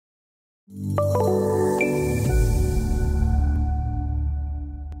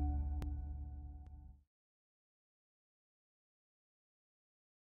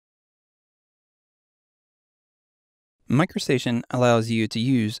MicroStation allows you to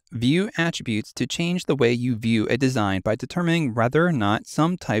use view attributes to change the way you view a design by determining whether or not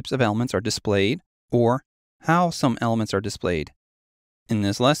some types of elements are displayed or how some elements are displayed. In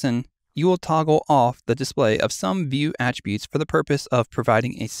this lesson, you will toggle off the display of some view attributes for the purpose of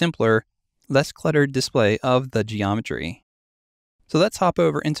providing a simpler, less cluttered display of the geometry. So let's hop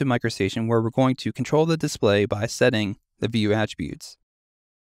over into MicroStation where we're going to control the display by setting the view attributes.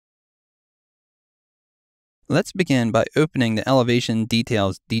 Let's begin by opening the Elevation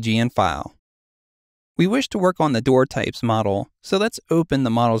Details DGN file. We wish to work on the door types model, so let's open the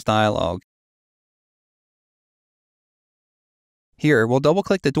Models dialog. Here, we'll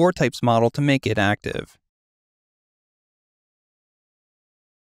double-click the door types model to make it active.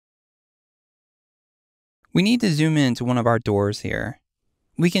 We need to zoom in to one of our doors here.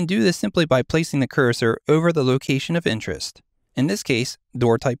 We can do this simply by placing the cursor over the location of interest, in this case,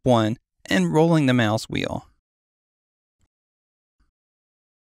 door type 1, and rolling the mouse wheel.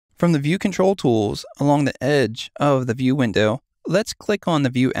 From the View Control tools along the edge of the view window, let's click on the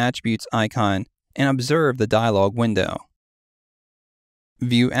View Attributes icon and observe the dialog window.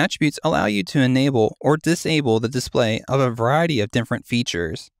 View Attributes allow you to enable or disable the display of a variety of different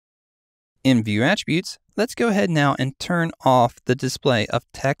features. In View Attributes, let's go ahead now and turn off the display of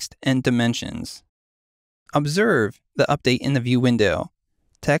text and dimensions. Observe the update in the view window.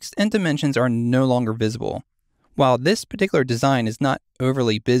 Text and dimensions are no longer visible. While this particular design is not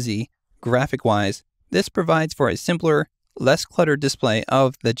overly busy graphic-wise, this provides for a simpler, less cluttered display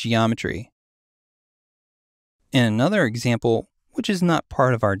of the geometry. In another example, which is not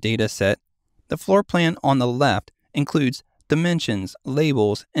part of our data set, the floor plan on the left includes dimensions,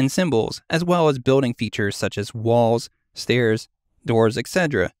 labels, and symbols, as well as building features such as walls, stairs, doors,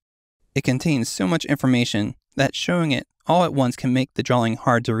 etc. It contains so much information that showing it all at once can make the drawing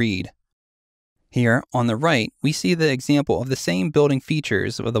hard to read. Here, on the right, we see the example of the same building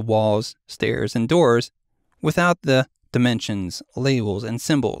features of the walls, stairs, and doors without the dimensions, labels, and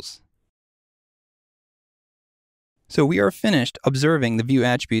symbols. So we are finished observing the view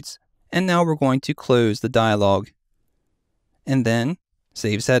attributes, and now we're going to close the dialog, and then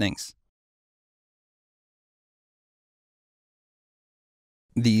save settings.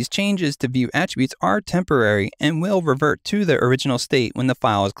 These changes to view attributes are temporary and will revert to their original state when the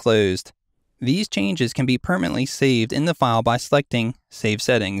file is closed. These changes can be permanently saved in the file by selecting Save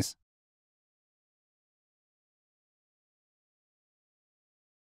Settings.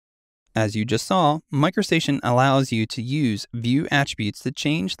 As you just saw, MicroStation allows you to use view attributes to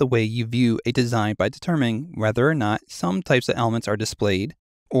change the way you view a design by determining whether or not some types of elements are displayed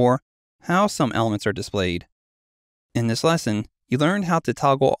or how some elements are displayed. In this lesson, you learned how to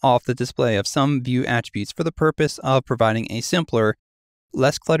toggle off the display of some view attributes for the purpose of providing a simpler,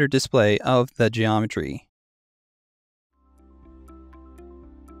 less cluttered display of the geometry.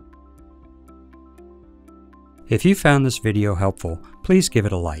 If you found this video helpful, please give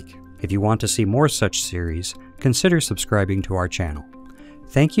it a like. If you want to see more such series, consider subscribing to our channel.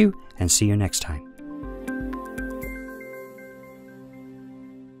 Thank you, and see you next time.